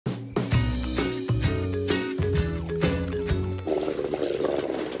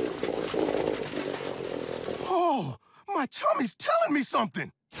Mommy's telling me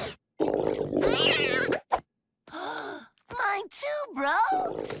something. Mine too, bro.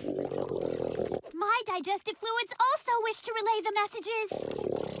 My digestive fluids also wish to relay the messages.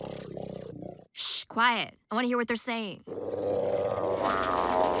 Shh, quiet. I want to hear what they're saying.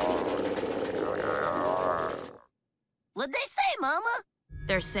 What'd they say, Mama?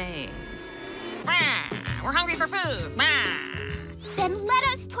 They're saying, we're hungry for food. Then let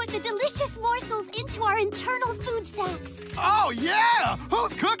us put the delicious morsels into our internal food sacks. Oh, yeah!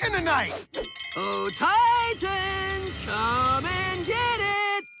 Who's cooking tonight? Oh, Titans, come and get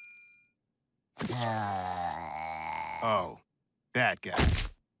it! Oh, that guy.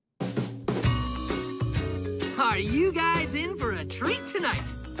 Are you guys in for a treat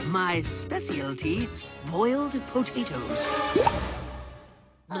tonight? My specialty, boiled potatoes.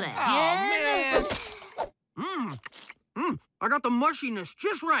 Oh, man! I got the mushiness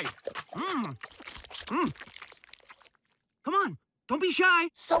just right. Come on, don't be shy.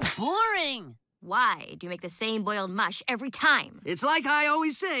 So boring. Why do you make the same boiled mush every time? It's like I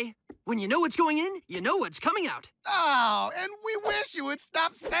always say, when you know what's going in, you know what's coming out. Oh, and we wish you would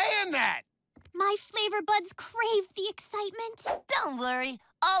stop saying that. My flavor buds crave the excitement. Don't worry.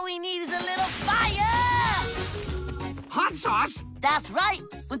 All we need is a little fire! Hot sauce? That's right.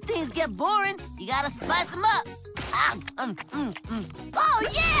 When things get boring, you gotta spice them up. Oh,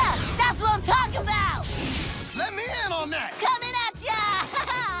 yeah! That's what I'm talking about! Let me in on that. Coming at ya!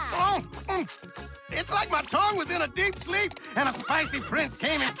 It's like my tongue was in a deep sleep and a spicy prince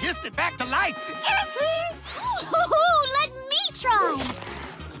came and kissed it back to life. Ooh, let me try.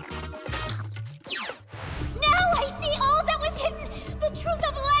 Now I see all that was hidden. The truth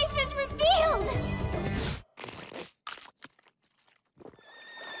of life is revealed.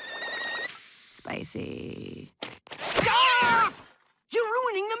 Spicy. Ah! You're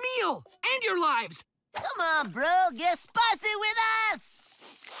ruining the meal and your lives. Come on, bro. Get spicy with us!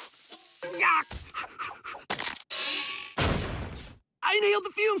 I nailed the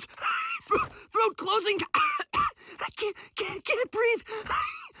fumes. Throat closing. I can't breathe.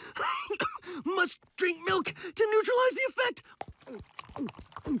 Must drink milk to neutralize the effect.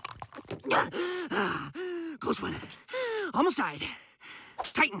 Close one. Almost died.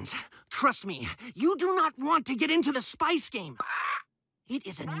 Titans, trust me, you do not want to get into the spice game. It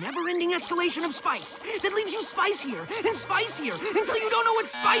is a never-ending escalation of spice that leaves you spicier and spicier until you don't know what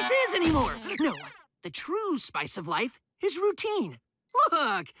spice is anymore. No, the true spice of life is routine.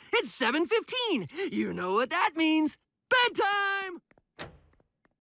 Look, it's 7:15. You know what that means. Bedtime!